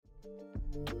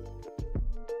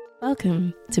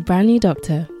Welcome to Brand New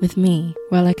Doctor with me,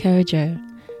 Rola Joe,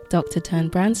 doctor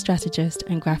turned brand strategist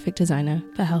and graphic designer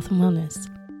for health and wellness.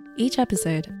 Each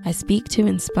episode, I speak to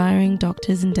inspiring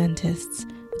doctors and dentists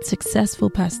with successful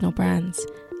personal brands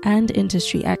and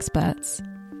industry experts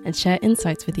and share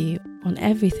insights with you on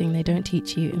everything they don't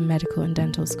teach you in medical and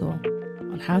dental school,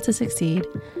 on how to succeed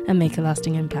and make a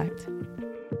lasting impact.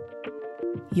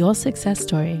 Your success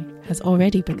story has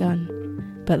already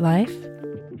begun, but life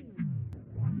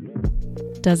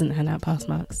doesn't hand out pass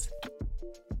marks.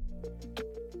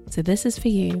 So this is for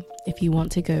you if you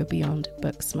want to go beyond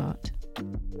book smart.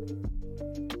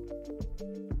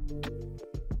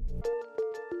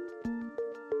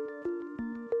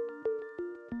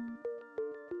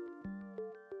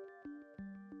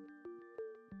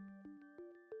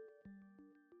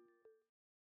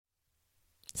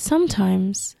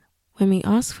 Sometimes, when we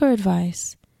ask for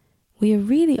advice, we are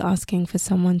really asking for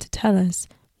someone to tell us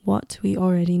what we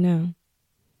already know.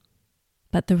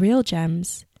 But the real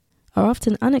gems are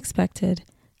often unexpected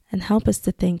and help us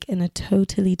to think in a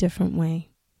totally different way.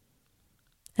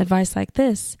 Advice like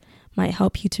this might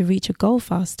help you to reach a goal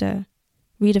faster,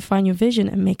 redefine your vision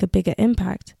and make a bigger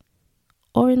impact.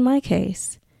 Or in my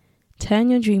case, turn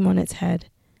your dream on its head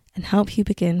and help you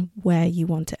begin where you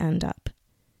want to end up.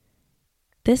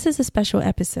 This is a special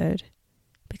episode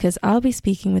because I'll be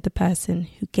speaking with the person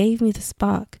who gave me the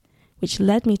spark which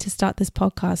led me to start this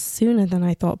podcast sooner than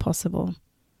I thought possible.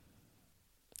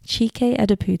 Chike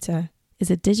Eduputa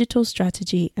is a digital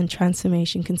strategy and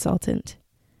transformation consultant.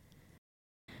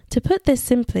 To put this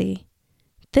simply,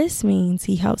 this means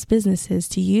he helps businesses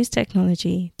to use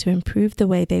technology to improve the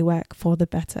way they work for the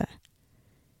better.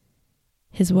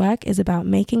 His work is about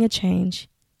making a change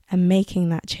and making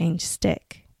that change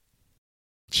stick.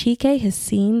 Chike has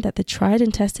seen that the tried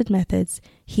and tested methods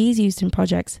he's used in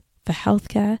projects for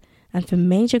healthcare and for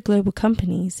major global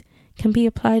companies can be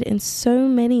applied in so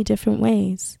many different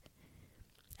ways.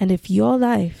 And if your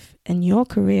life and your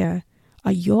career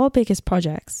are your biggest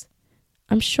projects,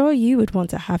 I'm sure you would want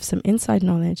to have some inside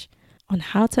knowledge on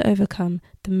how to overcome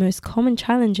the most common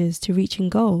challenges to reaching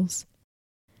goals,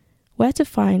 where to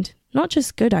find not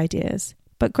just good ideas,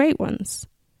 but great ones,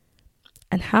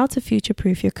 and how to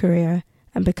future-proof your career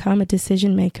and become a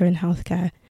decision maker in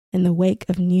healthcare in the wake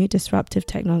of new disruptive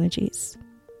technologies.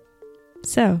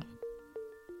 So,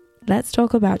 let's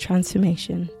talk about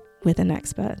transformation with an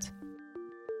expert.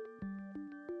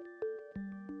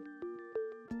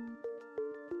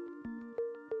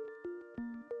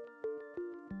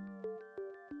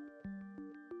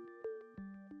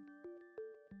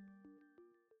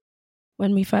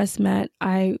 When we first met,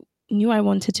 I knew I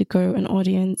wanted to grow an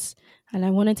audience and I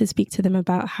wanted to speak to them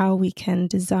about how we can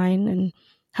design and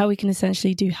how we can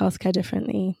essentially do healthcare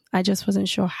differently. I just wasn't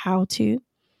sure how to.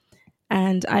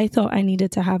 And I thought I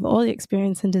needed to have all the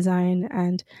experience in design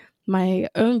and my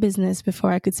own business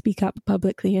before I could speak up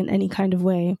publicly in any kind of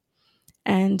way.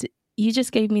 And you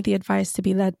just gave me the advice to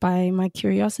be led by my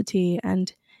curiosity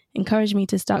and encouraged me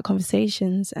to start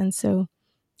conversations. And so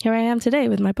here I am today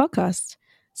with my podcast.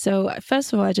 So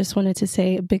first of all, I just wanted to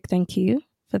say a big thank you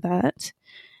for that,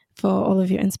 for all of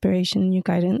your inspiration and your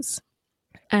guidance.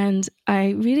 And I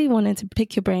really wanted to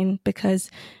pick your brain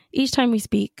because each time we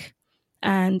speak,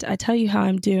 and I tell you how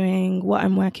I'm doing, what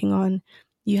I'm working on,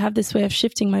 you have this way of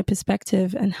shifting my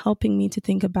perspective and helping me to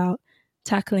think about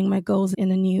tackling my goals in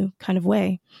a new kind of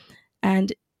way.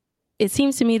 And it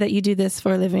seems to me that you do this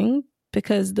for a living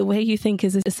because the way you think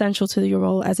is essential to your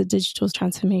role as a digital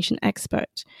transformation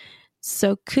expert.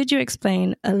 So could you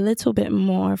explain a little bit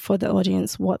more for the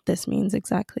audience what this means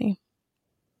exactly?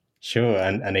 Sure.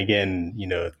 And again,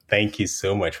 thank you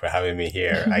so much for having me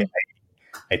here.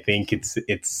 I think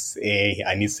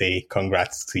I need to say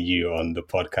congrats to you on the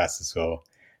podcast as well,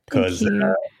 because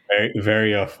very,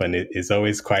 very often it's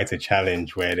always quite a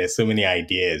challenge where there's so many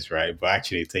ideas, right? But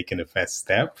actually taking the first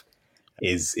step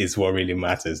is what really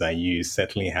matters, and you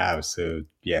certainly have. So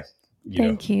yeah,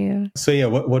 Thank you. So yeah,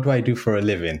 what do I do for a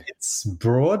living? It's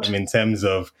broad in terms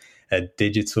of a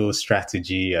digital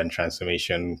strategy and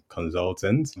transformation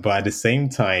consultant. But at the same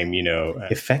time,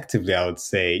 effectively, I would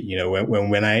say,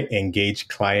 when I engage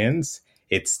clients,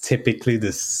 it's typically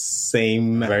the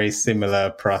same, very similar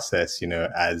process,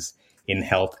 as in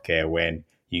healthcare when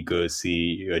you go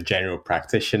see your general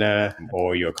practitioner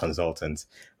or your consultant.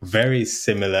 Very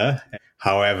similar.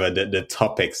 However, the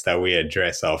topics that we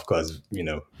address are, of course,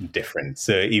 different.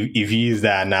 So if you use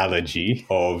that analogy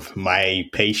of my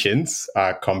patients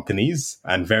are companies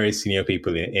and very senior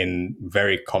people in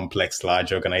very complex,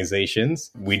 large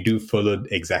organizations, we do follow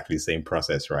exactly the same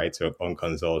process, right? So on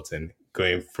consulting,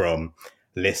 going from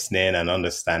listening and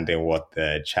understanding what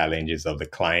the challenges of the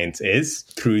client is,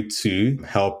 through to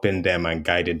helping them and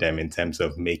guiding them in terms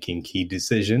of making key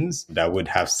decisions that would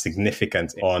have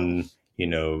significance on,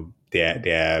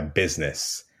 their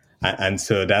business. And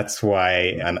so that's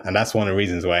why, and that's one of the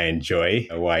reasons why I enjoy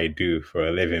what I do for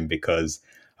a living, because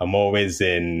I'm always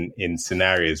in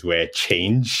scenarios where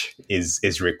change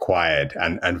is required,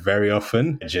 and very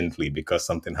often urgently, because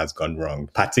something has gone wrong,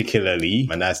 particularly,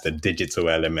 and that's the digital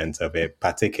element of it,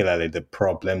 particularly the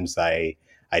problems I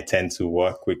tend to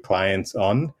work with clients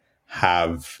on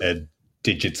have a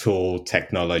digital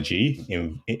technology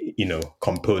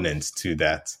components to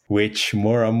that, which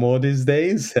more and more these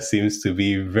days seems to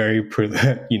be very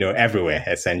everywhere,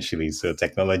 essentially. So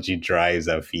technology drives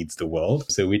and feeds the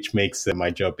world, so which makes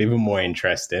my job even more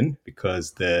interesting,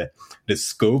 because the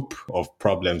scope of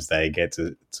problems that I get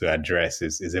to address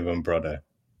is even broader.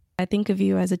 I think of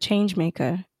you as a change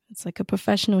maker. It's like a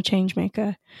professional change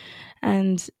maker.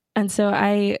 And so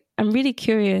I'm really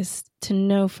curious to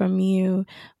know from you,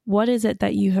 what is it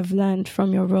that you have learned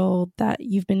from your role that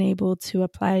you've been able to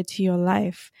apply to your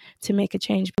life to make a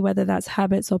change, whether that's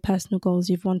habits or personal goals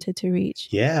you've wanted to reach?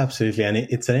 Yeah, absolutely. And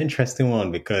it's an interesting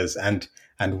one, because and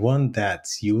one that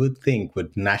you would think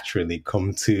would naturally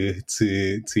come to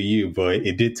you, but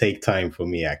it did take time for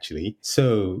me, actually.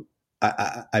 So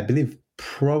I believe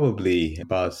probably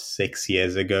about 6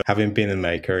 years ago, having been in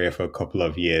my career for a couple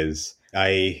of years,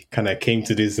 I kind of came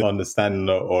to this understanding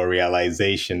or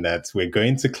realization that we're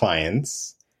going to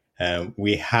clients.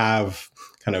 We have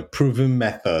kind of proven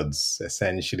methods,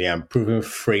 essentially, and proven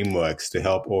frameworks to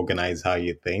help organize how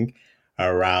you think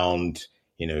around,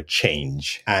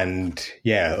 change. And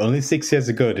yeah, only 6 years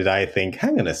ago did I think,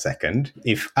 hang on a second,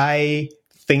 if I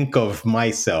think of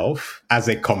myself as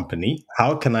a company,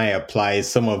 how can I apply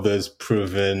some of those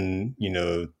proven,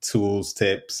 tools,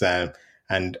 tips,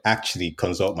 and actually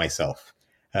consult myself?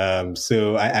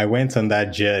 So I went on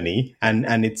that journey,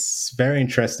 and it's very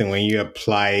interesting when you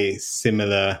apply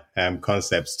similar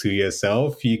concepts to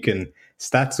yourself. You can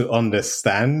start to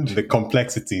understand the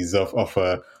complexities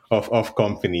of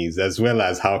companies, as well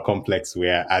as how complex we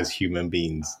are as human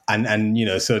beings. And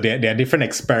so there are different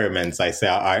experiments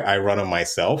I run on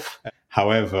myself.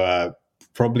 However,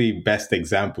 probably best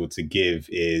example to give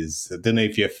is, I don't know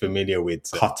if you're familiar with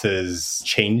Kotter's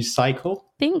change cycle.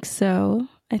 Think so.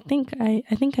 I think I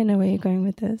know where you're going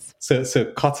with this. So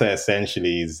Kotter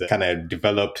essentially is kind of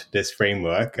developed this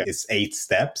framework. It's 8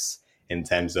 steps in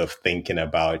terms of thinking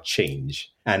about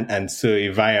change. And so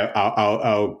if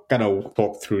I'll kind of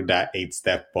talk through that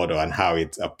 8-step model and how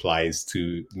it applies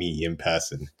to me in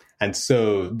person. And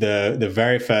so the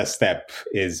very first step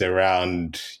is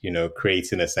around,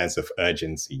 creating a sense of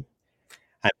urgency.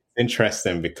 And it's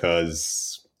interesting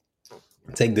because,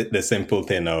 take the simple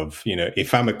thing of,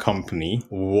 if I'm a company,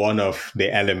 one of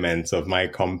the elements of my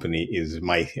company is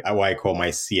what I call my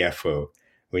CFO,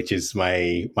 which is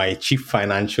my chief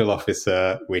financial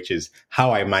officer, which is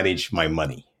how I manage my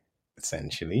money,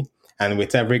 essentially. And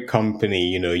with every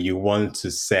company, you want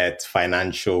to set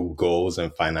financial goals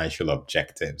and financial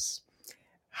objectives.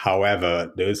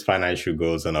 However, those financial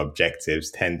goals and objectives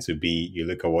tend to be, you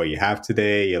look at what you have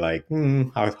today, you're like,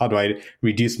 how do I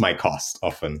reduce my cost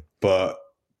often? But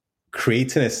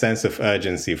creating a sense of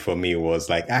urgency for me was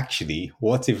like, actually,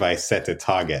 what if I set a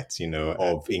target,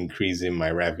 of increasing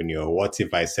my revenue? Or what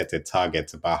if I set a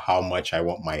target about how much I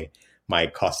want my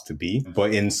cost to be,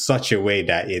 but in such a way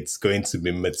that it's going to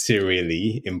be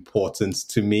materially important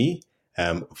to me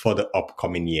for the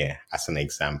upcoming year, as an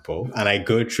example. And I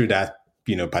go through that,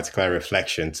 particular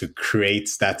reflection to create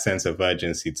that sense of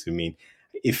urgency to me.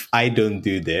 If I don't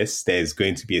do this, there's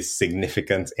going to be a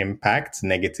significant impact,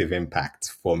 negative impact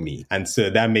for me. And so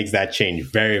that makes that change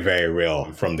very, very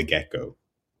real from the get-go.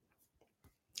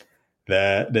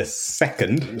 The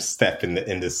second step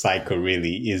in the cycle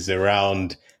really is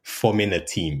around forming a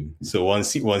team. So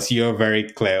once you're very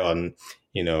clear on,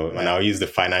 and I'll use the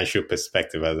financial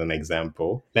perspective as an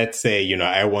example. Let's say,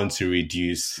 I want to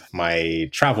reduce my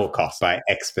travel costs by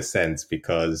X%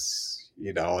 because,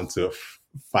 I want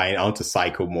to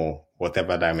cycle more,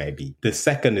 whatever that may be. The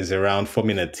second is around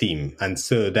forming a team. And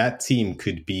so that team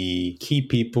could be key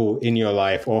people in your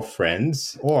life, or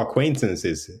friends or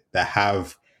acquaintances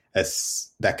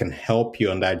that can help you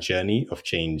on that journey of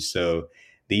change. So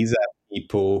these are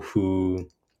people who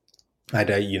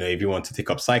either, if you want to take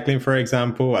up cycling, for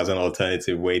example, as an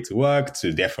alternative way to work,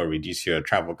 to therefore reduce your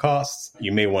travel costs,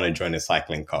 you may want to join a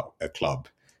cycling club.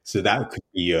 So that could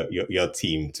be your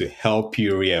team to help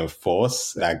you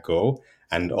reinforce that goal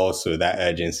and also that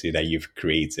urgency that you've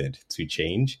created to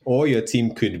change. Or your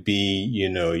team could be,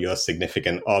 your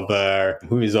significant other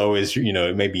who is always,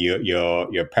 maybe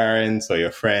your parents or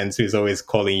your friends who's always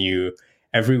calling you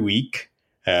every week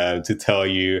to tell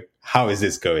you, how is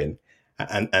this going?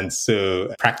 And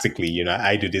so practically,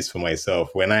 I do this for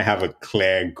myself. When I have a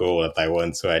clear goal that I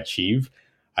want to achieve,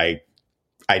 I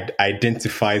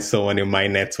identify someone in my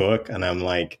network and I'm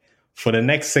like, for the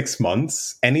next 6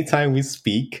 months, anytime we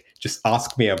speak, just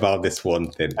ask me about this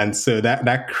one thing. And so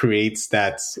that creates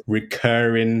that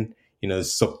recurring,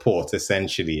 support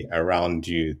essentially around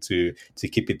you to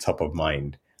keep it top of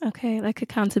mind. Okay, like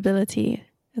accountability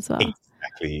as well.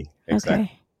 Exactly.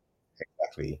 Okay.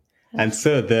 Exactly. And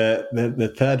so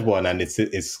the third one, and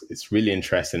it's really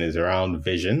interesting, is around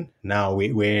vision. Now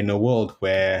we're in a world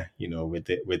where, with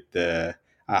the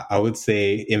I would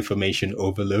say information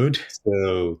overload.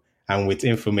 So, and with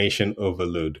information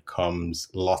overload comes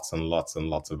lots and lots and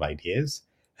lots of ideas.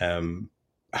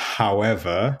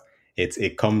 However,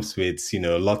 it comes with,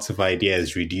 lots of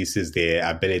ideas reduces the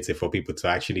ability for people to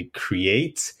actually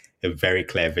create a very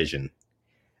clear vision.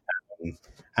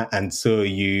 And so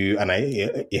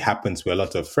it happens with a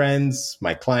lot of friends,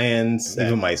 my clients,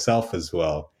 even myself as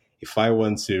well. If I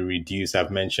want to reduce,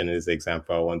 I've mentioned as an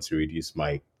example, I want to reduce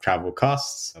my travel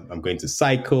costs. I'm going to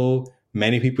cycle.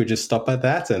 Many people just stop at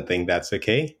that and think that's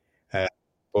okay.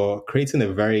 But creating a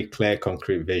very clear,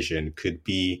 concrete vision could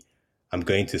be, I'm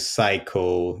going to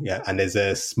cycle. Yeah. And there's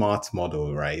a smart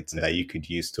model, right, that you could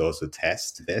use to also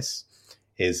test this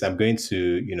is I'm going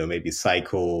to, maybe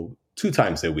cycle 2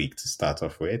 times a week to start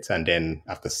off with. And then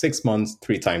after 6 months,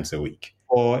 3 times a week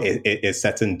or a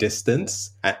certain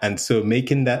distance. And so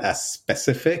making that as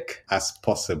specific as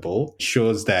possible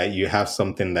shows that you have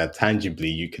something that tangibly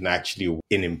you can actually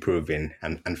in improving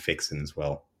and fixing as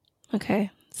well.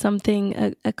 Okay.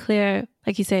 Something, a clear,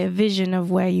 like you say, a vision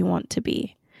of where you want to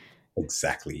be.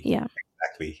 Exactly. Yeah.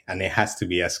 Exactly. And it has to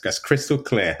be as crystal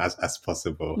clear as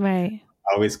possible. Right.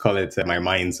 I always call it my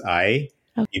mind's eye.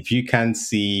 Okay. If you can't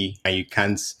see and you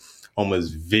can't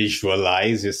almost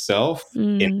visualize yourself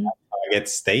in that target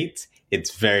state,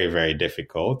 it's very, very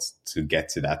difficult to get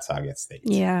to that target state.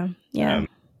 Yeah. Yeah.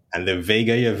 And the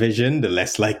vaguer your vision, the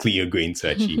less likely you're going to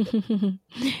achieve it.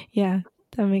 Yeah,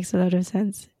 that makes a lot of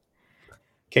sense.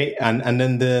 Okay, and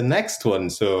then the next one,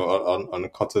 so on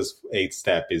Kotter's 8th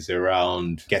step, is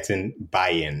around getting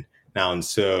buy-in. Now, and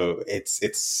so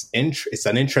it's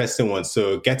an interesting one.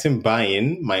 So getting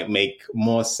buy-in might make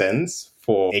more sense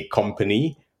for a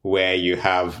company where you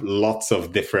have lots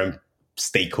of different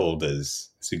stakeholders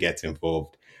to get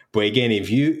involved. But again, if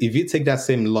you take that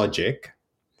same logic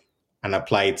and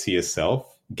apply it to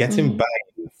yourself, getting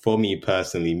buy-in for me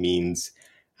personally means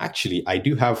actually I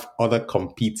do have other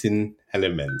competing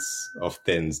elements of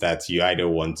things that you either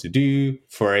want to do.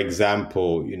 For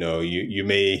example, you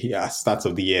may at start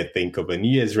of the year think of a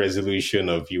New Year's resolution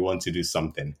of you want to do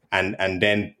something. And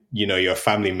then, your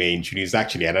family may introduce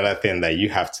actually another thing that you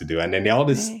have to do. And then there are all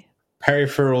these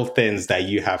peripheral things that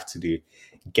you have to do.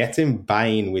 Getting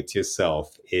buy-in with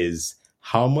yourself is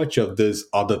how much of those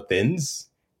other things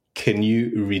can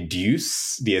you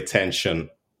reduce the attention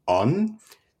on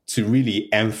to really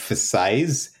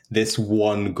emphasize this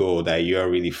one goal that you're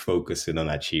really focusing on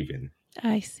achieving.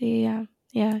 I see. Yeah.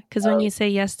 Yeah. Because when you say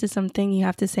yes to something, you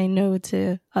have to say no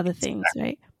to other things,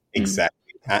 right? Exactly.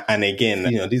 And again,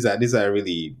 these are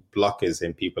really blockers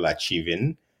in people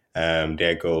achieving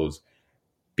their goals,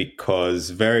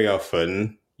 because very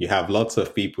often you have lots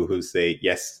of people who say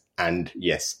yes and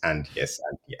yes and yes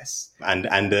and yes.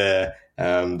 And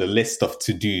the list of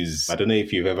to-dos. I don't know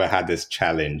if you've ever had this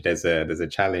challenge. There's a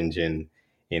challenge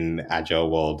in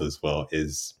Agile world as well,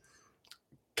 is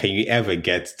can you ever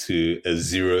get to a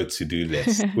 0 to-do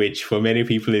list, which for many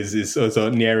people is also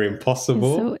near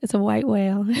impossible. It's a white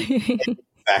whale.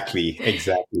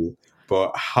 Exactly.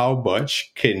 But how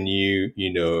much can you,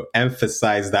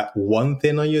 emphasize that one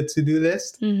thing on your to-do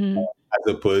list as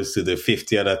opposed to the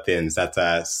 50 other things that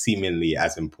are seemingly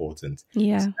as important?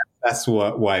 Yeah. So that's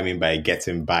what I mean by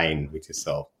getting buy-in with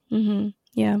yourself. Mm-hmm.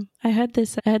 Yeah. I had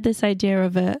this idea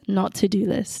of a not to-do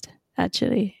list,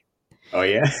 actually. Oh,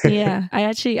 yeah? Yeah.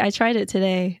 I tried it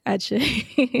today,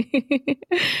 actually.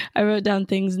 I wrote down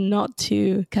things not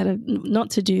to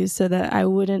do so that I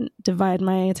wouldn't divide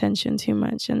my attention too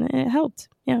much. And it helped.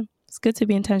 Yeah. It's good to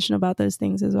be intentional about those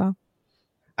things as well.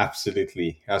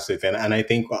 Absolutely. Absolutely. And I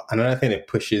think another thing it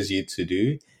pushes you to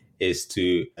do is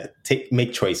to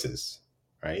make choices,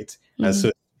 right? And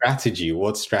so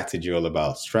what's strategy all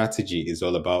about? Strategy is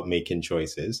all about making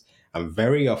choices. And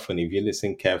very often, if you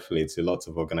listen carefully to lots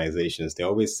of organizations, they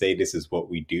always say this is what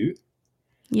we do.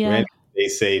 Yeah. When they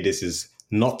say this is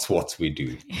not what we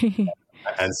do.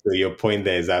 And so your point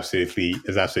there is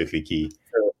absolutely key.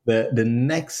 So the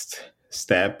next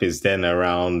step is then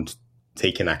around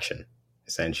taking action,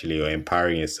 essentially, or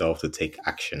empowering yourself to take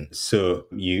action. So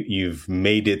you've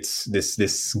made it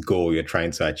this goal you're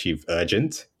trying to achieve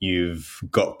urgent. You've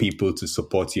got people to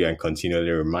support you and continually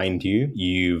remind you.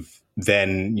 You've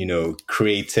then,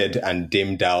 created and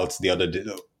dimmed out the other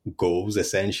goals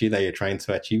essentially that you're trying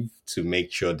to achieve to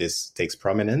make sure this takes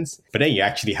prominence. But then you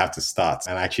actually have to start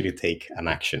and actually take an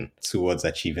action towards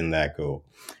achieving that goal.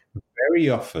 Very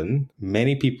often,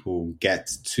 many people get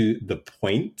to the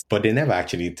point, but they never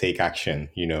actually take action,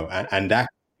 and that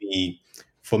could be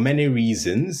for many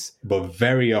reasons, but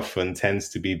very often tends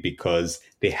to be because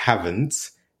they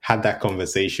haven't had that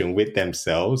conversation with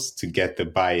themselves to get the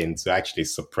buy-in to actually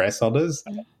suppress others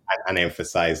and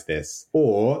emphasize this,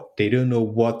 or they don't know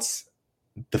what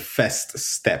the first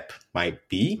step might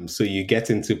be. So you get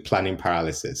into planning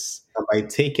paralysis. And by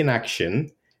taking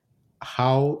action,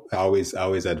 how I always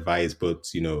advise both,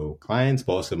 clients,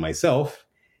 but also myself,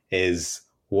 is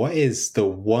what is the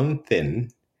one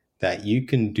thing that you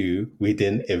can do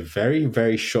within a very,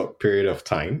 very short period of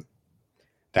time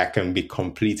that can be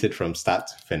completed from start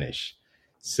to finish.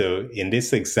 So in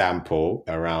this example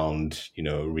around,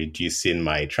 reducing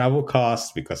my travel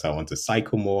costs because I want to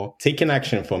cycle more, taking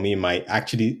action for me might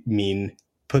actually mean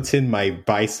putting my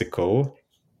bicycle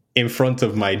in front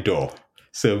of my door.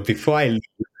 So before I leave,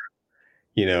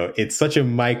 it's such a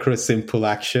micro, simple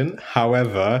action.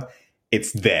 However,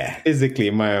 it's there physically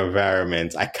in my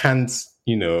environment. I can't,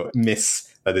 miss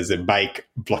that there's a bike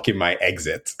blocking my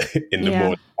exit in the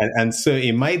morning. And so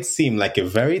it might seem like a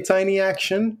very tiny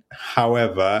action.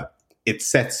 However, it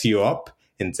sets you up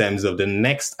in terms of the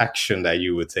next action that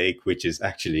you would take, which is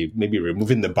actually maybe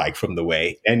removing the bike from the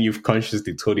way. And you've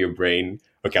consciously told your brain,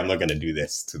 okay, I'm not going to do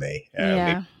this today.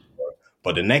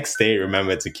 But the next day,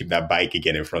 remember to keep that bike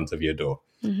again in front of your door,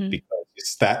 because you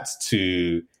start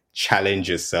to challenge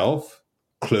yourself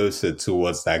closer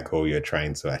towards that goal you're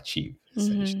trying to achieve.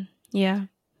 Yeah.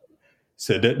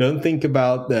 So don't think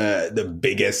about the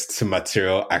biggest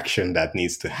material action that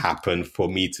needs to happen for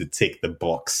me to tick the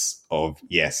box of,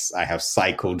 yes, I have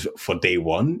cycled for day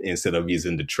one instead of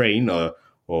using the train or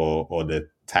the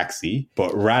taxi,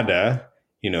 but rather,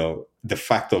 the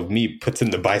fact of me putting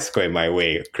the bicycle in my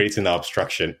way, creating an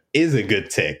obstruction, is a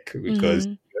good tick because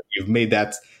you've made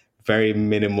that very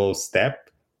minimal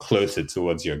step closer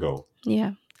towards your goal.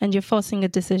 Yeah. And you're forcing a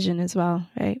decision as well,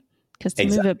 right? Because to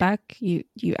move it back, you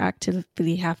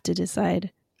actively have to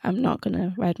decide, I'm not going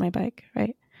to ride my bike,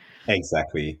 right?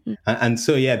 Exactly. And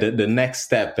so, the next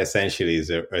step essentially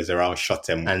is around short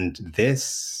term. And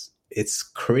it's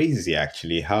crazy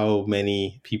actually how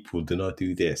many people do not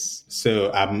do this.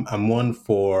 So I'm one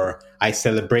I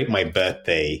celebrate my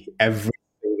birthday every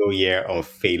single year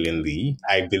unfailingly.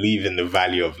 I believe in the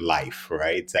value of life,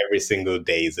 right? Every single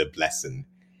day is a blessing.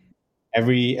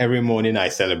 Every morning I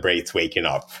celebrate waking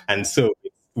up. And so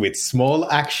with small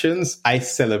actions, I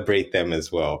celebrate them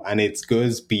as well. And it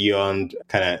goes beyond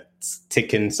kind of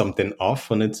ticking something off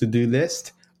on a to-do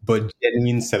list, but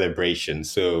genuine celebration.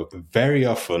 So very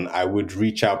often I would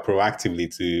reach out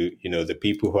proactively to, the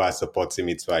people who are supporting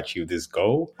me to achieve this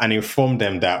goal and inform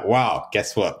them that, wow,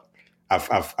 guess what?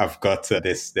 I've got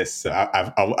this.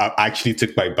 I actually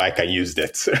took my bike and used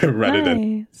it rather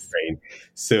than train.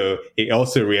 So it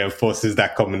also reinforces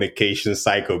that communication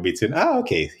cycle between,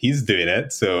 okay, he's doing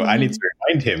it, so I need to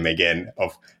remind him again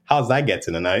of how's that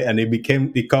getting, and it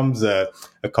becomes a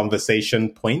conversation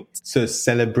point. So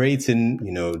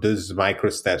celebrating, those micro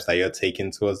steps that you're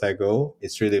taking towards that goal,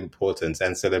 it's really important.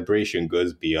 And celebration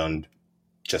goes beyond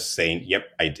just saying, "Yep,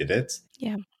 I did it."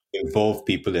 Yeah. Involve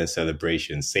people in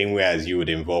celebration, same way as you would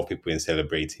involve people in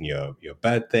celebrating your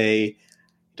birthday. It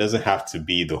doesn't have to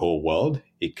be the whole world.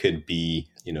 It could be,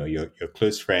 your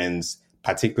close friends,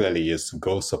 particularly your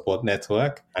goal support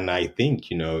network. And I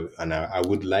think, and I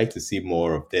would like to see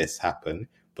more of this happen.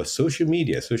 But social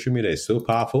media is so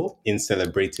powerful in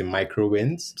celebrating micro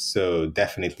wins. So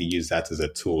definitely use that as a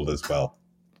tool as well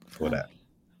for that.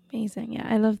 Amazing. Yeah,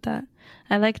 I love that.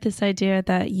 I like this idea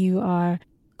that you are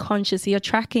conscious, you're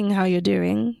tracking how you're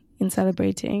doing in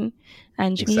celebrating,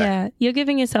 and you're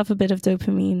giving yourself a bit of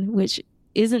dopamine, which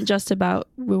isn't just about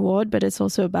reward, but it's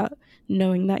also about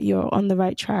knowing that you're on the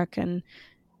right track and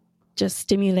just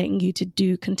stimulating you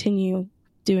to continue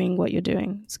doing what you're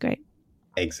doing. It's great.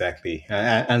 Exactly.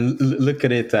 And look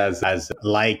at it as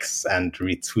likes and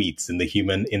retweets in the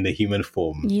human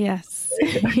form. Yes.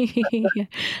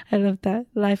 I love that.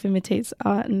 Life imitates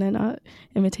art, and then art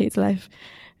imitates life.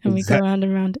 And we go round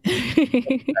and round.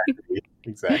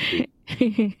 Exactly.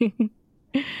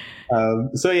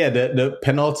 So yeah, the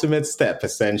penultimate step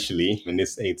essentially in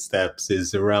this 8 steps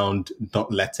is around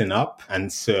not letting up.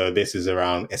 And so this is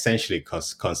around essentially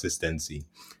consistency.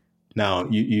 Now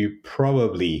you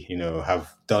probably,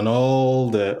 have done all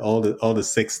the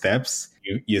 6 steps.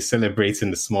 You're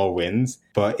celebrating the small wins,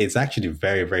 but it's actually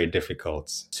very, very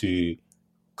difficult to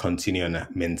continue and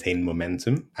maintain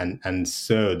momentum. And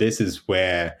so this is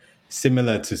where,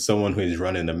 similar to someone who is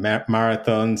running a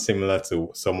marathon, similar to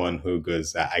someone who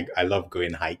goes, I love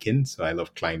going hiking, so I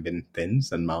love climbing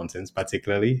things and mountains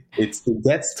particularly. It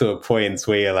gets to a point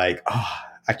where you're like, oh,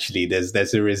 actually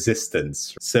there's a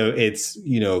resistance. So it's,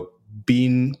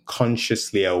 being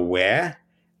consciously aware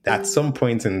that at some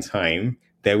point in time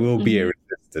there will be a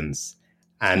resistance,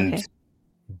 and Okay.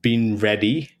 being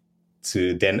ready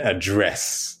to then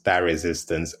address that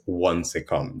resistance once it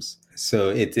comes. So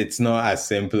it's not as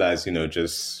simple as,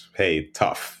 just, hey,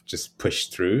 tough, just push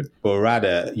through, but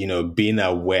rather, being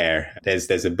aware.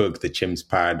 There's a book, The Chimp's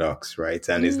Paradox, right?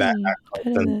 And is that Heard of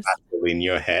constant this? battle in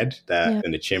your head, that Yeah.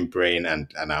 in the chimp brain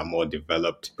and our more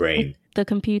developed brain. The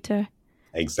computer.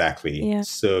 Exactly. Yeah.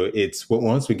 So it's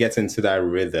once we get into that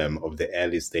rhythm of the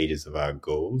early stages of our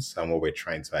goals and what we're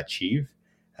trying to achieve,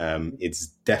 it's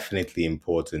definitely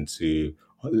important to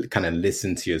kind of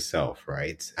listen to yourself,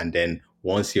 right? And then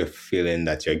once you're feeling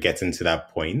that you're getting to that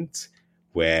point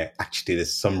where actually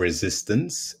there's some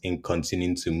resistance in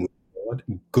continuing to move forward,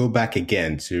 go back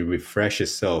again to refresh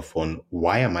yourself on,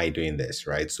 why am I doing this,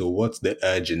 right? So what's the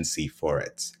urgency for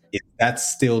it? If that's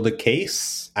still the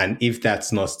case, and if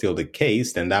that's not still the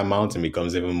case, then that mountain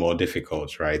becomes even more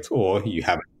difficult, right? Or you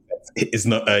have it's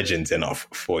not urgent enough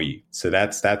for you. So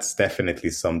that's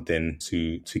definitely something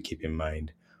to keep in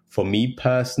mind. For me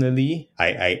personally,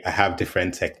 I have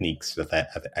different techniques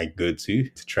that I go to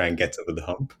try and get over the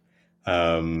hump.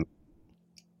 Um,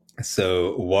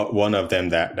 so one of them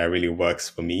that really works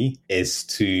for me is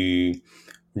to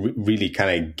really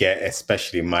kind of get,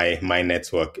 especially my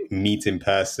network, meet in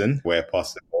person where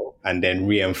possible, and then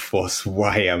reinforce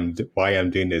why I'm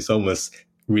doing this. Almost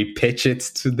repitch it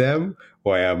to them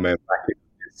why I'm embarking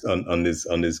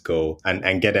on this goal,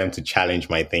 and get them to challenge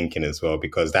my thinking as well,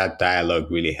 because that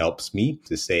dialogue really helps me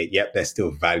to say, yep, there's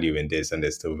still value in this, and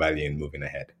there's still value in moving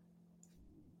ahead.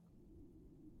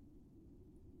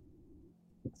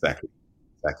 Exactly.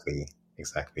 Exactly.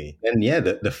 Exactly. And yeah,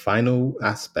 the final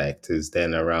aspect is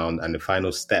then around, and the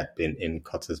final step in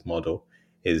Kotter's model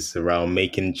is around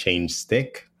making change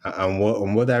stick. And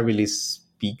what that really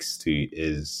speaks to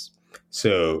is,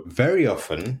 so very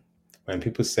often when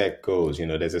people set goals,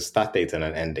 there's a start date and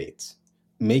an end date.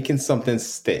 Making something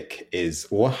stick is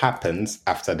what happens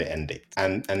after the end date.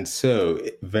 And so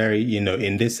very,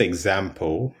 in this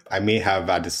example, I may have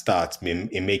at the start in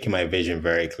making my vision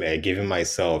very clear, giving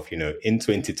myself, in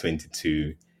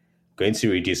 2022, going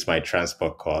to reduce my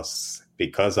transport costs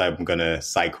because I'm going to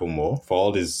cycle more for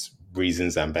all these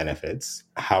reasons and benefits.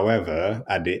 However,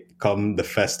 come the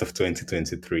first of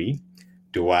 2023,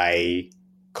 do I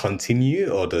continue,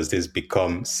 or does this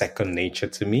become second nature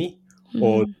to me?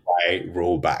 Or do I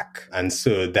roll back? And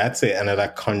so that's another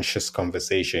conscious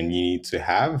conversation you need to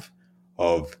have,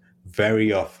 of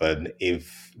very often,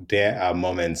 if there are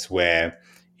moments where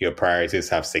your priorities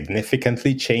have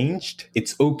significantly changed,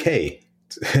 it's okay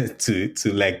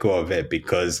to let go of it,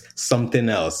 because something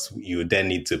else you then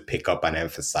need to pick up and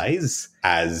emphasize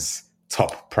as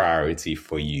top priority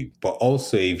for you. But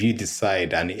also, if you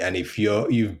decide, and if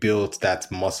you've built that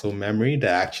muscle memory that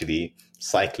actually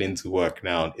cycling to work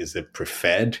now is a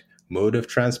preferred mode of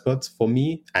transport for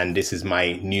me, and this is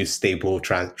my new stable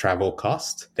travel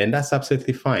cost, then that's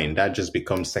absolutely fine. That just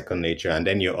becomes second nature, and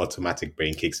then your automatic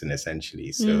brain kicks in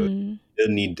essentially. So you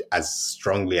don't need as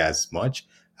strongly as much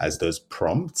as those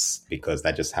prompts, because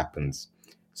that just happens.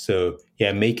 So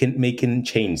yeah, making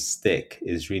change stick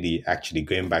is really actually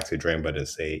going back to the drawing board and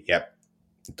say, yep,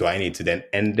 do I need to then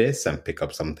end this and pick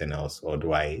up something else, or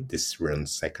this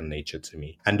runs second nature to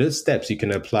me? And those steps, you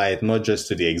can apply it not just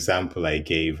to the example I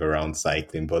gave around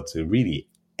cycling, but to really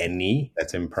any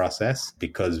letting process,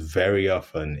 because very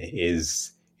often it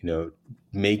is,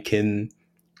 making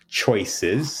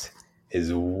choices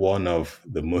is one of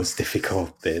the most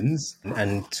difficult things.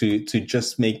 And to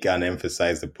just make and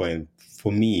emphasize the point,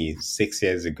 for me, 6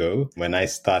 years ago, when I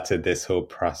started this whole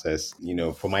process,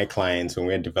 for my clients, when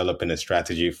we're developing a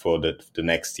strategy for the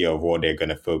next year of what they're going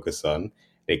to focus on,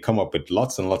 they come up with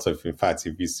lots and lots of, in fact,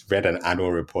 if you read an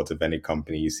annual report of any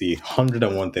company, you see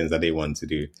 101 things that they want to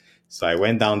do. So I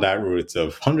went down that route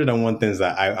of 101 things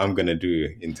that I'm going to do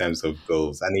in terms of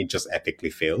goals, and it just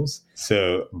epically fails.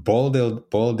 So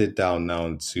boiled it down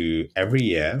now to every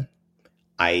year,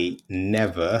 I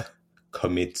never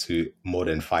commit to more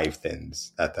than 5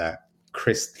 things that are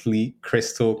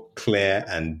crystal clear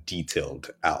and detailed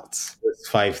out. Those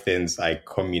 5 things I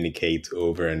communicate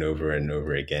over and over and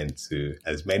over again to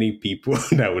as many people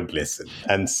that would listen.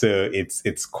 And so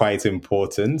it's quite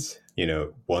important,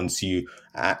 once you,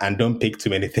 and don't pick too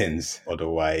many things,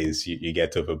 otherwise you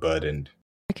get overburdened.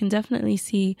 I can definitely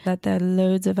see that there are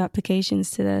loads of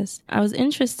applications to this. I was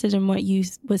interested in what you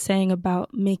were saying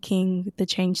about making the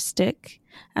change stick,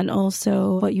 and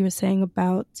also what you were saying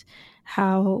about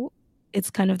how it's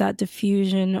kind of that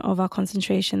diffusion of our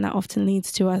concentration that often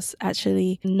leads to us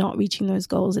actually not reaching those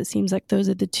goals. It seems like those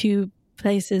are the two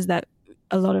places that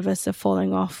a lot of us are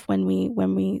falling off when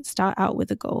we start out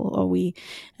with a goal, or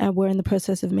we're in the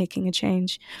process of making a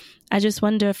change. I just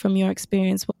wonder, from your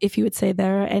experience, if you would say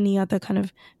there are any other kind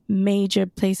of major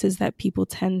places that people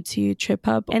tend to trip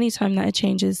up anytime that a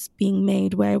change is being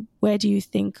made. Where do you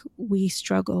think we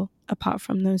struggle, apart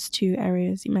from those two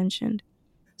areas you mentioned?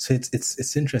 So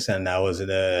it's interesting. I was in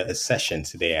a session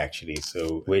today, actually,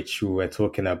 so which we were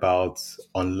talking about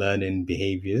unlearning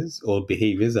behaviors, old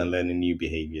behaviors, and learning new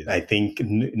behaviors. I think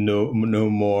no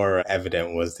more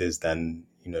evident was this than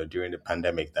during the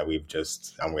pandemic that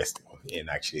and we're still in,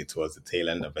 actually, towards the tail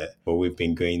end of it, but we've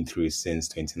been going through since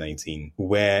 2019,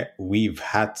 where we've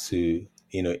had to,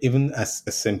 even as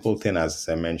a simple thing as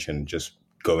I mentioned, just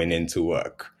going into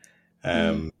work.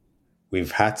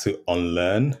 We've had to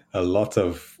unlearn a lot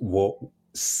of what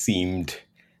seemed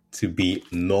to be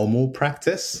normal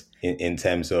practice in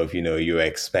terms of, you're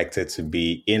expected to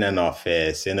be in an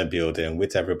office, in a building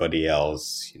with everybody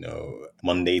else,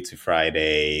 Monday to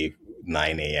Friday,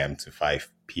 9 a.m. to 5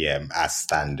 p.m. as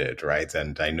standard, right?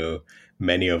 And I know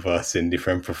many of us in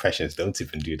different professions don't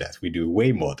even do that. We do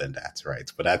way more than that,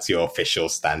 right? But that's your official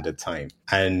standard time.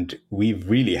 And we've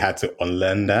really had to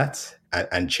unlearn that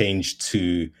and change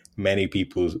to many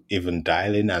people even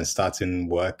dialing and starting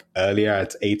work earlier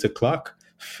at 8 o'clock,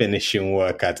 finishing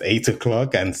work at 8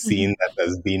 o'clock, and seeing that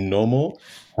as being normal,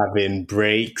 having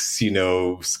breaks,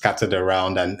 scattered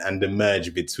around, and the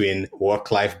merge between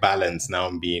work-life balance now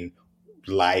being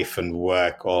life and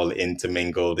work all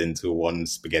intermingled into one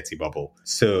spaghetti bubble.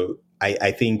 So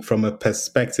I think from a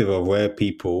perspective of where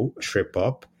people trip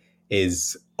up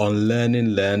is unlearning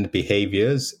learned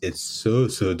behaviors. It's so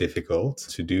difficult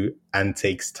to do and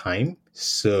takes time.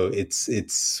 So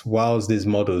it's whilst these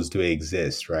models do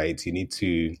exist, right? You need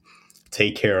to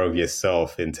take care of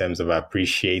yourself in terms of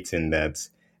appreciating that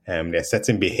there are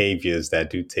certain behaviors that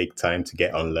do take time to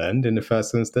get unlearned in the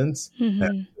first instance.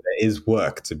 There is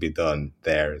work to be done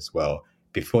there as well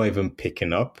before even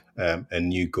picking up a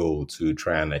new goal to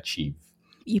try and achieve.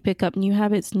 You pick up new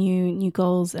habits, new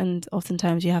goals, and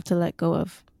oftentimes you have to let go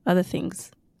of other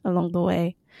things along the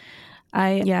way.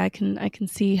 I can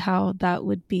see how that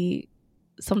would be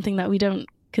something that we don't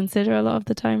consider a lot of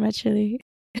the time, actually.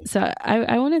 So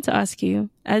I wanted to ask you,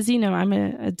 as you know, I'm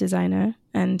a designer,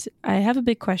 and I have a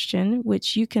big question,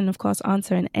 which you can, of course,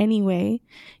 answer in any way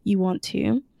you want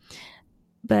to.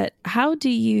 But how do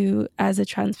you, as a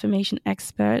transformation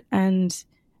expert and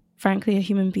frankly a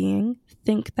human being,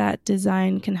 think that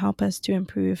design can help us to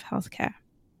improve healthcare?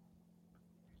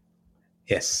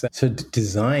 Yes. So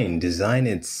design,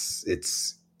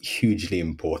 it's hugely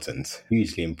important,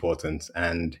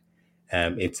 and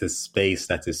it's a space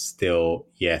that is still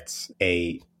yet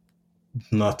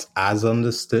not as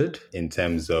understood in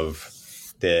terms of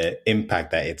the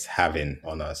impact that it's having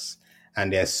on us.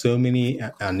 And there's so many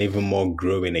and even more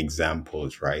growing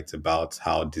examples, right, about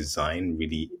how design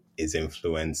really is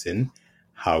influencing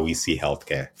how we see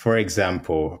healthcare. For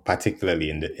example, particularly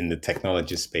in the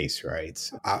technology space, right?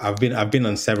 I've been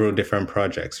on several different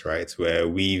projects, right, where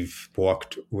we've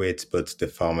worked with both the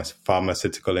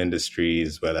pharmaceutical industry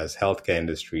as well as healthcare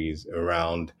industries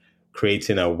around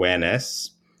creating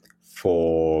awareness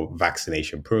for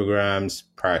vaccination programs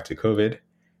prior to COVID,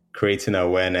 creating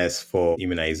awareness for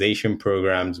immunization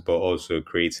programs, but also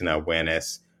creating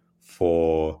awareness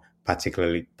for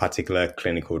particular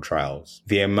clinical trials.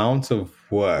 The amount of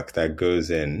work that goes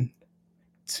in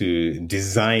to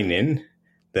designing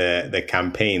the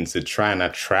campaigns to try and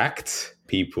attract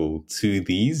people to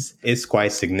these is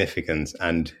quite significant.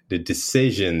 And the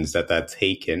decisions that are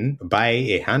taken by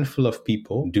a handful of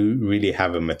people do really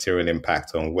have a material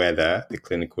impact on whether the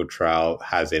clinical trial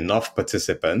has enough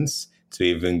participants to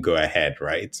even go ahead,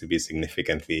 right? To be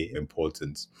significantly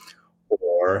important.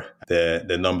 Or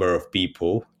the number of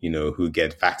people, who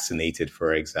get vaccinated,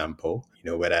 for example,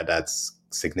 whether that's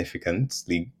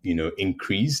significantly,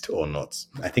 increased or not.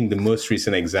 I think the most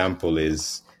recent example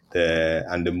is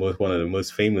one of the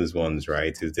most famous ones,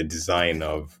 right, is the design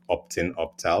of opt-in,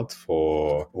 opt-out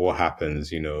for what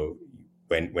happens,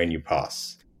 when you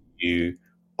pass? You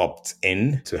opt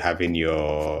in to having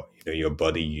your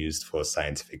body used for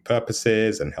scientific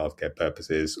purposes and healthcare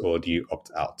purposes, or do you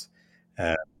opt out?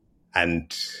 Uh,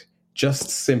 and just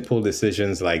simple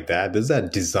decisions like that, those are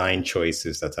design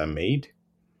choices that are made.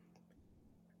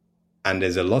 And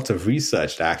there's a lot of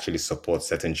research that actually supports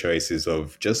certain choices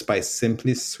of just by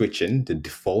simply switching the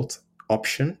default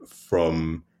option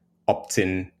from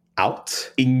opting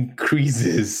out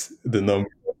increases the number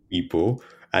of people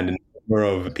and the number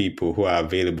of people who are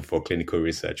available for clinical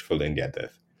research following their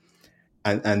death.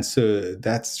 And so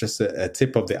that's just a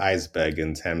tip of the iceberg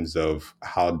in terms of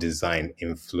how design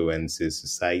influences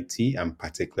society, and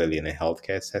particularly in a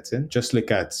healthcare setting. Just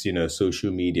look at,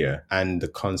 social media and the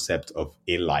concept of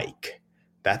a like.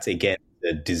 That's again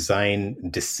the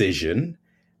design decision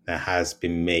that has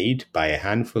been made by a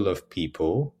handful of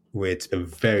people with a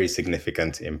very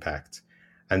significant impact.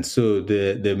 And so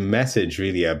the message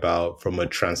really about from a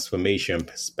transformation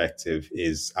perspective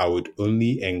is I would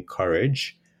only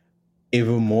encourage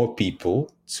even more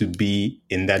people to be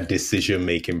in that decision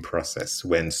making process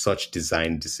when such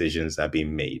design decisions are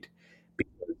being made,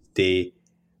 because they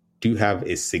do have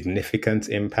a significant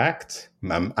impact,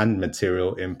 and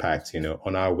material impact,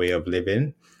 on our way of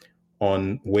living,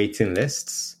 on waiting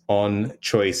lists, on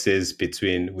choices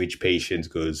between which patient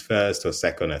goes first or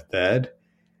second or third.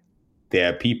 There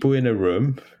are people in a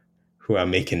room who are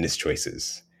making these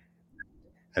choices.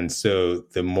 And so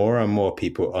the more and more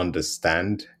people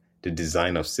understand the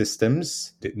design of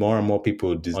systems, the more and more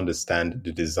people understand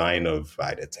the design of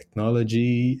either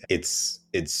technology,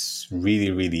 it's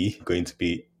really, really going to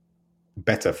be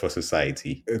better for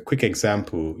society. A quick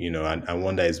example, and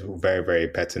one that is very, very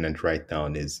pertinent right now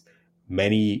is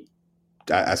many,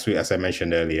 as I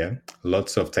mentioned earlier,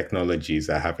 lots of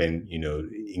technologies are having,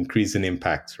 increasing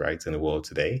impact, right, in the world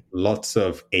today. Lots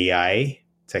of AI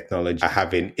technology are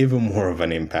having even more of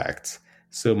an impact.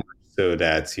 So much so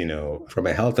that, from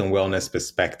a health and wellness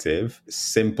perspective,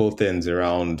 simple things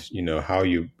around, how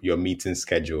your meeting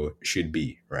schedule should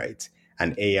be, right?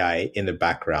 And AI in the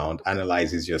background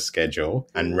analyzes your schedule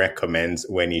and recommends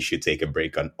when you should take a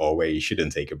break or where you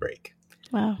shouldn't take a break.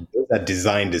 Wow. Those are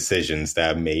design decisions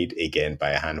that are made, again, by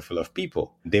a handful of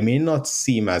people. They may not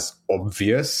seem as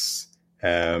obvious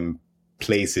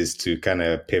places to kind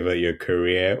of pivot your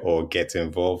career or get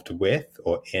involved with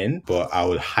or in, but I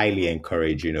would highly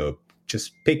encourage,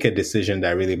 just pick a decision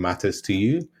that really matters to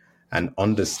you and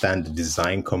understand the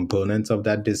design components of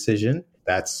that decision.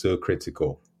 That's so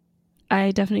critical.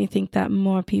 I definitely think that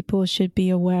more people should be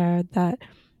aware that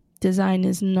design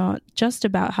is not just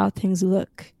about how things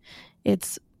look.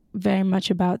 It's very much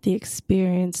about the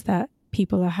experience that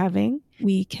people are having.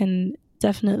 We can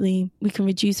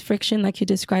reduce friction like you're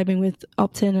describing with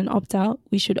opt-in and opt-out.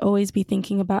 We should always be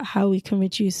thinking about how we can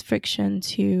reduce friction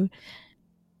to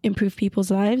improve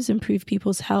people's lives, improve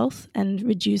people's health, and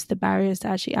reduce the barriers to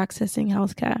actually accessing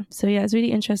healthcare. So yeah, it's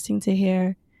really interesting to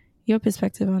hear your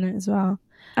perspective on it as well.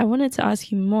 I wanted to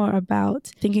ask you more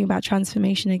about thinking about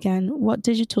transformation again. What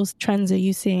digital trends are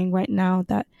you seeing right now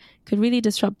that could really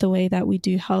disrupt the way that we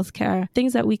do healthcare?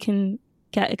 Things that we can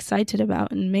get excited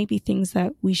about, and maybe things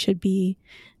that we should be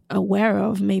aware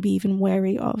of, maybe even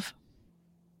wary of.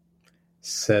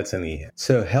 Certainly.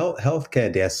 So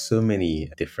healthcare, there are so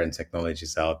many different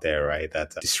technologies out there, right,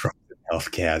 that disrupt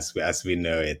healthcare as we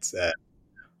know it.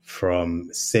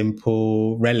 From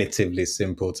relatively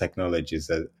simple technologies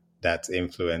that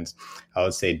influence, I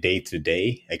would say,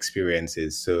 day-to-day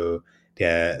experiences. So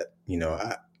there,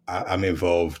 I'm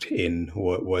involved in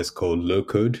what is called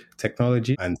low-code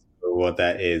technology, and so what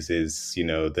that is,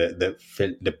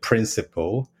 the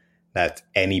principle that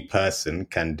any person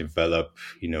can develop,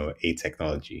 a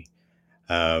technology,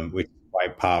 which is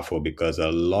quite powerful because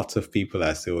a lot of people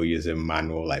are still using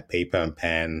manual, like paper and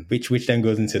pen, which then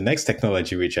goes into the next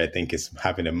technology, which I think is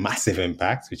having a massive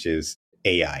impact, which is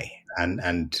AI.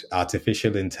 And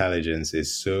artificial intelligence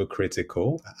is so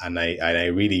critical. And I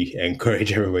really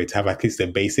encourage everybody to have at least a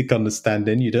basic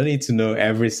understanding. You don't need to know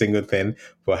every single thing,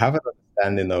 but have an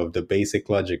understanding of the basic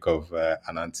logic of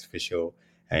an artificial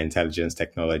intelligence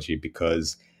technology,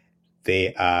 because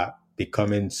they are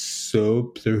becoming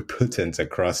so pluripotent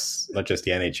across not just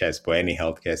the NHS, but any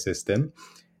healthcare system.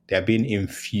 They're being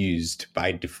infused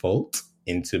by default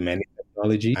into many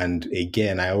technology. And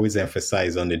again, I always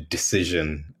emphasize on the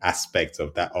decision aspect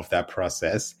of that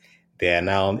process. They are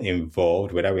now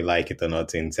involved, whether we like it or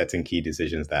not, in certain key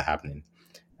decisions that are happening.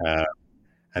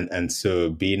 And so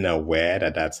being aware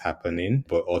that that's happening,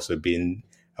 but also being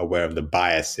aware of the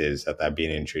biases that are being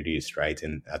introduced, right,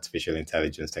 in artificial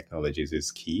intelligence technologies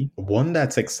is key. One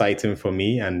that's exciting for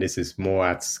me, and this is more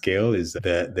at scale, is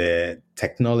the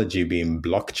technology being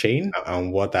blockchain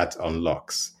and what that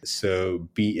unlocks. So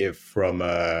be it from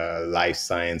a life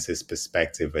sciences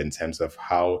perspective in terms of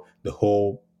how the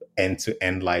whole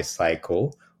end-to-end life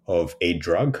cycle of a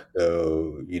drug,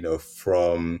 so,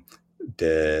 from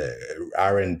the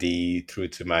R&D through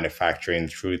to manufacturing,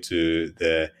 through to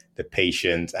the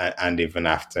patient, and even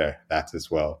after that as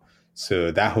well.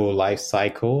 So that whole life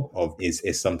cycle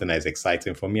is something that's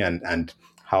exciting for me, and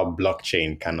how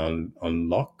blockchain can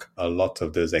unlock a lot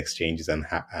of those exchanges and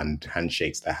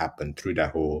handshakes that happen through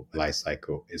that whole life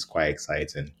cycle is quite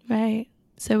exciting. Right.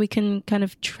 So we can kind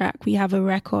of track, we have a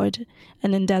record,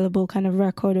 an indelible kind of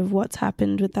record of what's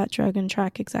happened with that drug and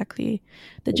track exactly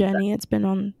the journey it's been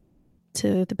on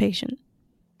to the patient.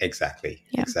 Exactly.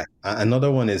 Yeah. Exactly.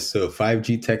 Another one is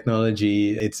 5G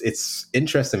technology. It's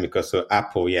interesting because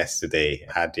Apple yesterday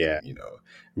had their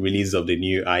release of the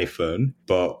new iPhone,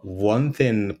 but one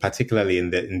thing particularly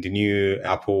in the new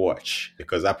Apple Watch,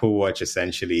 because Apple Watch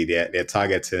essentially they're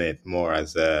targeting it more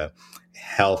as a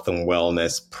health and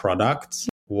wellness product.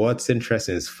 What's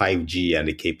interesting is 5G and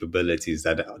the capabilities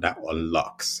that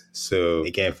unlocks. So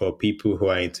again, for people who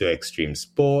are into extreme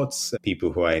sports,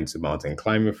 people who are into mountain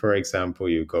climbing, for example,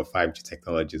 you've got 5G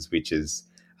technologies, which is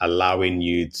allowing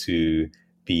you to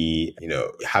be,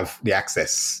 have the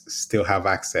access, still have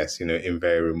access, in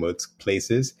very remote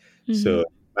places. Mm-hmm. So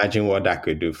imagine what that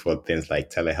could do for things like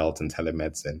telehealth and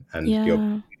telemedicine and the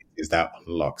opportunities that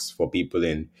unlocks for people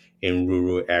in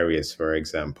rural areas, for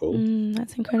example.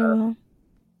 That's incredible.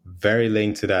 Very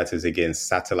linked to that is, again,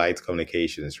 satellite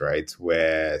communications, right?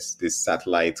 Where these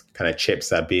satellite kind of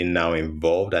chips are being now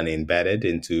involved and embedded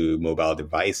into mobile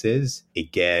devices.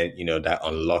 Again, that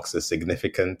unlocks a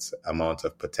significant amount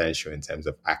of potential in terms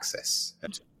of access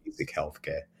to basic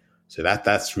healthcare. So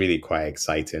that's really quite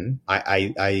exciting.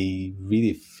 I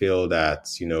really feel that,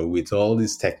 with all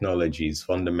these technologies,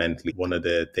 fundamentally, one of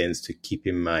the things to keep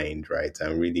in mind, right,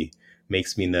 and really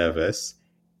makes me nervous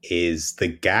is the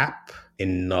gap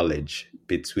in knowledge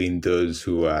between those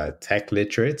who are tech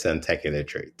literate and tech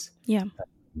illiterate. Yeah.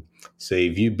 So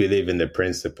if you believe in the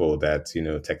principle that,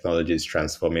 technology is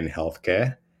transforming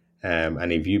healthcare,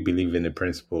 and if you believe in the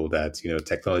principle that,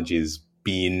 technology is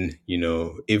being,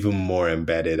 even more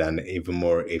embedded and even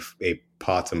more a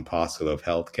part and parcel of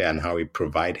healthcare and how we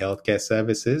provide healthcare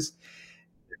services,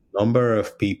 the number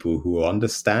of people who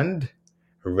understand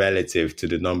relative to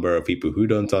the number of people who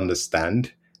don't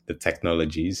understand the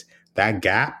technologies, that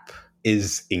gap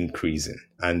is increasing.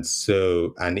 And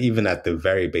even at the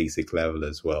very basic level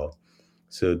as well.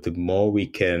 So the more we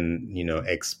can,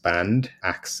 expand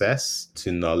access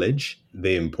to knowledge,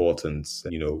 the importance,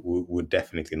 would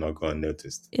definitely not go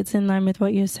unnoticed. It's in line with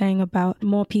what you're saying about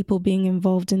more people being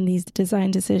involved in these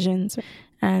design decisions.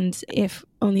 And if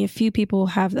only a few people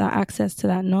have that access to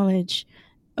that knowledge,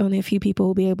 only a few people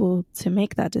will be able to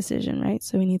make that decision, right?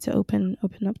 So we need to open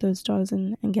up those doors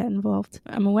and get involved.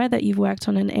 I'm aware that you've worked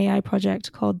on an AI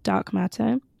project called Dark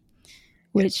Matter,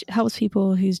 which helps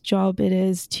people whose job it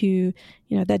is to,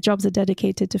 their jobs are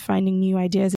dedicated to finding new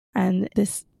ideas. And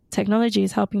this technology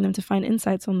is helping them to find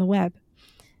insights on the web.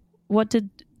 What did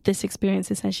this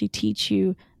experience essentially teach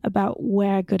you about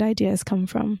where good ideas come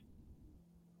from?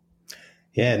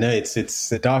 Yeah, no, it's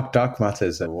Dark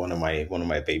Matters, one of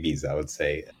my babies, I would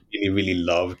say. Really, really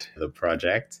loved the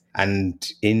project. And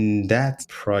in that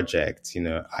project,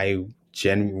 so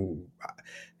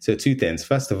two things.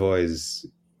 First of all is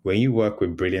when you work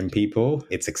with brilliant people,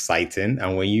 it's exciting.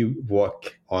 And when you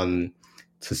work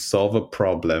to solve a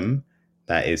problem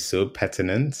that is so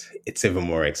pertinent, it's even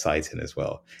more exciting as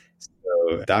well.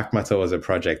 So Dark Matter was a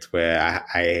project where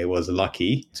I was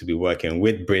lucky to be working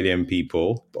with brilliant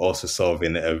people, but also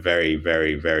solving a very,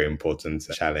 very, very important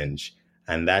challenge.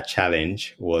 And that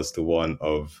challenge was the one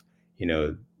of,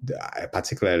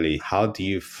 particularly how do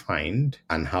you find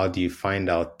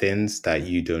out things that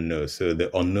you don't know? So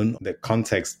the unknown, the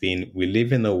context being, we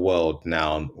live in a world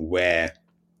now where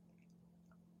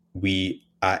we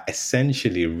are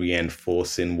essentially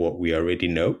reinforcing what we already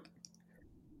know.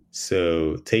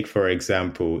 So take, for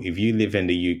example, if you live in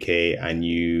the UK and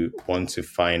you want to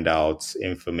find out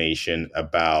information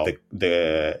about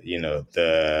the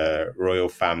royal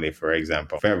family, for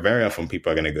example, very, very often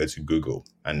people are going to go to Google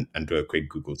and do a quick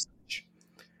Google search.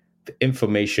 The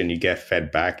information you get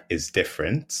fed back is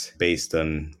different based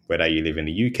on whether you live in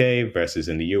the UK versus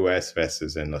in the US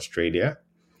versus in Australia.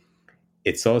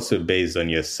 It's also based on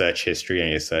your search history and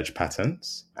your search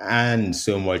patterns, and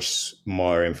so much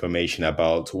more information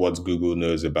about what Google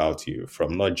knows about you,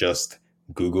 from not just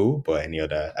Google, but any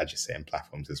other adjacent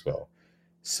platforms as well.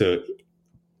 So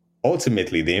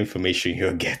ultimately, the information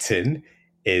you're getting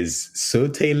is so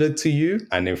tailored to you.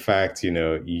 And in fact,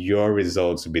 your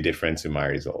results will be different to my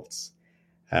results.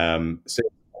 So it's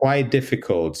quite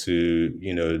difficult to,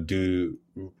 do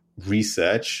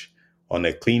research on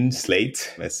a clean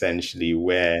slate, essentially,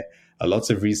 where a lot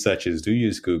of researchers do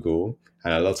use Google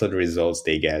and a lot of the results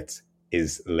they get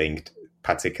is linked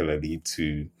particularly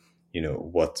to,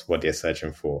 what they're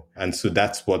searching for. And so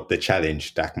that's what the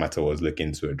challenge Dark Matter was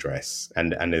looking to address.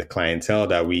 And the clientele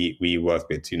that we work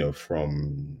with,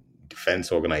 from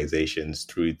defense organizations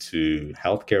through to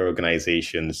healthcare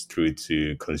organizations through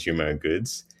to consumer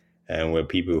goods, and were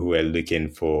people who are looking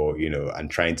for, and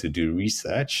trying to do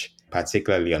research,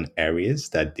 particularly on areas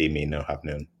that they may not have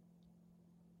known.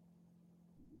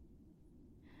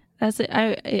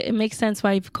 It makes sense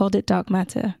why you've called it dark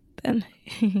matter then.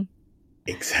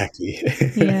 Exactly.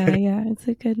 Yeah, it's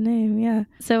a good name. Yeah.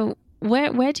 So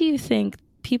where do you think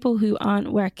people who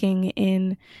aren't working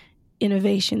in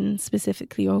innovation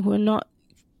specifically, or who are not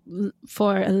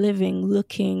for a living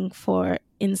looking for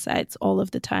insights all of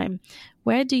the time,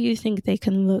 where do you think they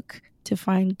can look to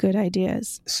find good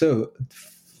ideas? So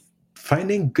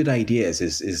finding good ideas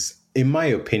is, in my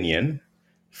opinion,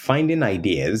 finding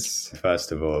ideas,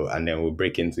 first of all, and then we'll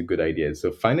break into good ideas.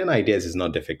 So finding ideas is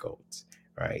not difficult,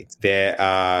 right? There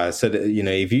are, so that,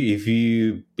 if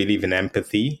you believe in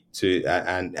empathy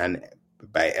and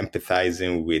by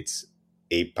empathizing with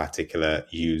a particular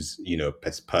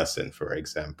person, for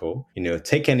example,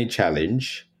 take any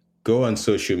challenge, go on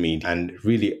social media, and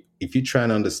really, if you try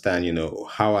and understand,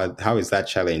 how is that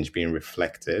challenge being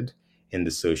reflected in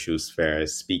the social sphere,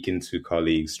 speaking to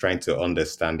colleagues, trying to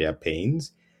understand their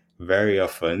pains, very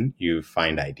often you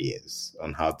find ideas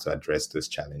on how to address those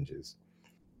challenges.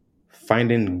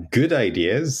 Finding good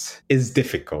ideas is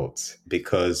difficult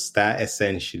because that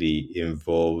essentially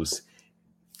involves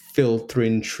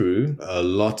filtering through a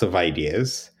lot of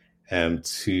ideas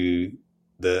to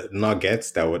the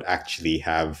nuggets that would actually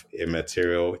have a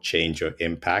material change or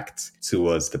impact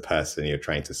towards the person you're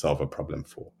trying to solve a problem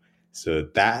for. So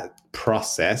that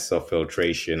process of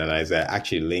filtration, and as it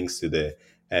actually links to the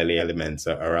early elements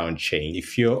around change,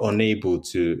 if you're unable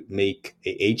to make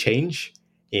a change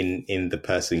in the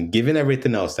person, given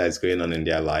everything else that's going on in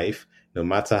their life, no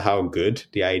matter how good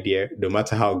the idea, no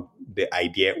matter how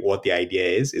what the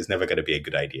idea is never going to be a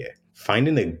good idea.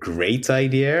 Finding a great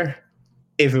idea,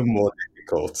 even more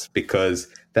difficult, because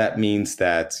that means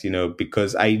that,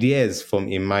 because ideas,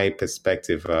 in my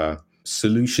perspective, are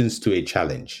solutions to a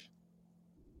challenge.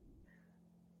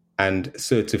 And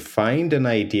so to find an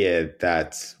idea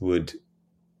that would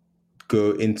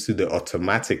go into the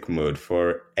automatic mode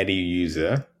for any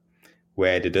user,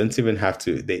 where they don't even have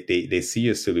to, they see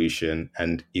a solution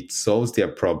and it solves their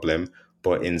problem,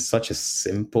 but in such a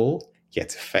simple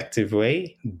yet effective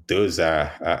way, those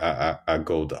are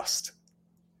gold dust.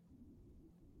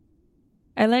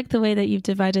 I like the way that you've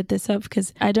divided this up,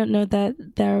 because I don't know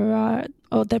that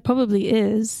there probably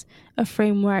is a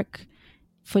framework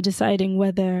for deciding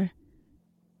whether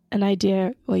an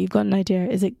idea, or you've got an idea,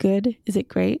 is it good? Is it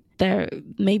great?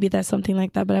 Maybe there's something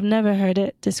like that, but I've never heard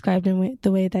it described in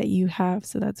the way that you have.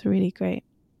 So that's really great.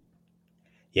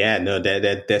 Yeah, no,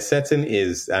 there certain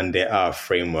is, and there are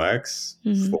frameworks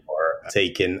for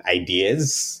taking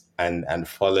ideas and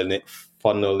funneling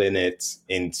it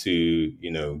into,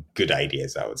 good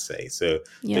ideas, I would say. So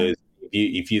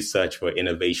if you search for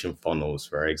innovation funnels,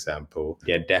 for example,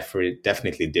 there are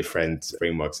definitely different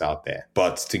frameworks out there.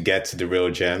 But to get to the real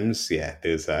gems,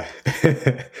 there's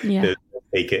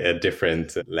take it a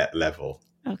different level.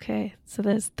 Okay, so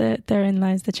therein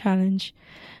lies the challenge.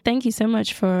 Thank you so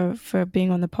much for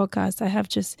being on the podcast. I have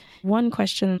just one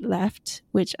question left,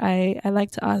 which I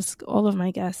like to ask all of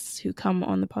my guests who come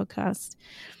on the podcast.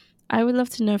 I would love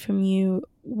to know from you,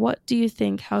 what do you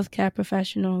think healthcare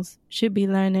professionals should be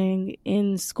learning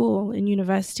in school, in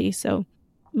university? So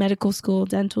medical school,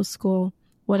 dental school,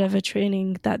 whatever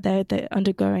training that they're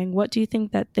undergoing. What do you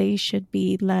think that they should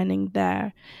be learning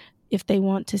there if they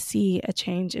want to see a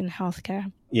change in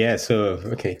healthcare? Yeah, so,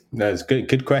 okay, that's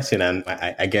good question. And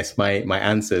I guess my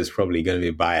answer is probably going to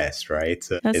be biased, right?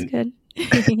 That's good.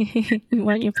 We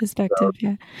want your perspective,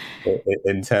 yeah.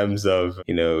 In terms of,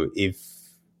 if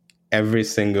every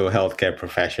single healthcare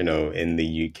professional in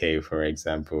the UK, for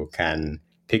example, can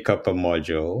pick up a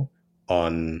module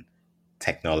on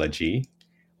technology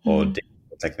or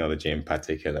digital technology in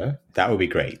particular, that would be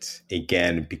great.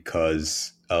 Again,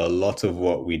 because a lot of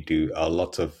what we do, a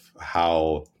lot of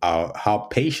how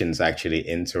patients actually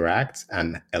interact,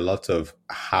 and a lot of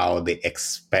how they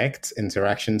expect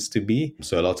interactions to be.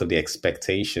 So a lot of the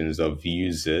expectations of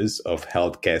users of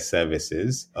healthcare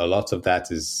services, a lot of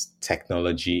that is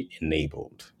technology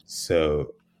enabled.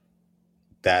 So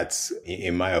that's,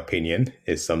 in my opinion,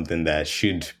 is something that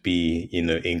should be,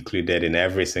 included in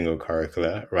every single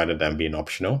curricula rather than being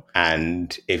optional.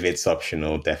 And if it's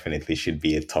optional, definitely should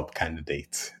be a top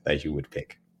candidate that you would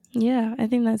pick. Yeah, I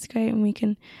think that's great. And we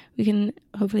can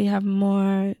hopefully have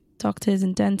more doctors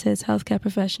and dentists, healthcare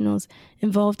professionals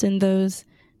involved in those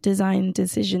design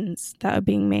decisions that are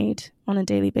being made on a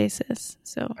daily basis.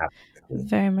 So Absolutely.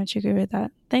 very much agree with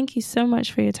that. Thank you so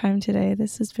much for your time today.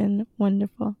 This has been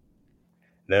wonderful.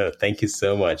 No, thank you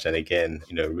so much. And again,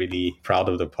 really proud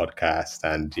of the podcast,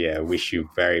 and wish you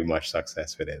very much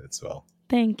success with it as well.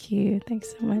 Thank you.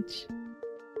 Thanks so much.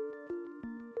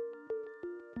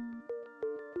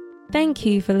 Thank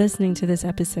you for listening to this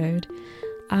episode.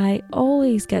 I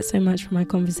always get so much from my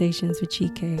conversations with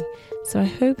Chike, so I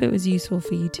hope it was useful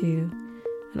for you too.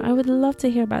 And I would love to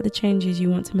hear about the changes you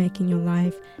want to make in your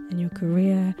life and your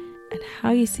career, and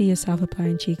how you see yourself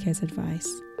applying Chike's advice.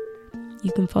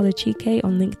 You can follow Chike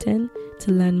on LinkedIn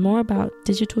to learn more about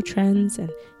digital trends and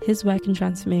his work in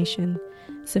transformation,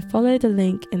 so follow the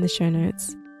link in the show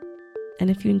notes. And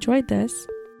if you enjoyed this,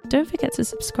 don't forget to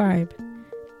subscribe.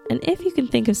 And if you can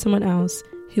think of someone else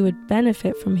who would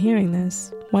benefit from hearing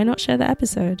this, why not share the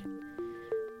episode?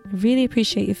 I really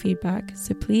appreciate your feedback,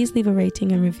 so please leave a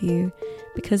rating and review,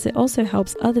 because it also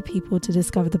helps other people to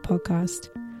discover the podcast.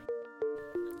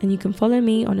 And you can follow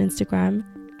me on Instagram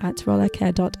at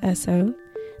rolake.so.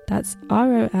 That's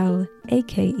ROLAKE.so.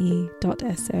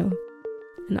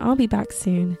 And I'll be back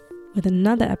soon with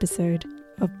another episode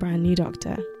of Brand New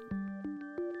Doctor.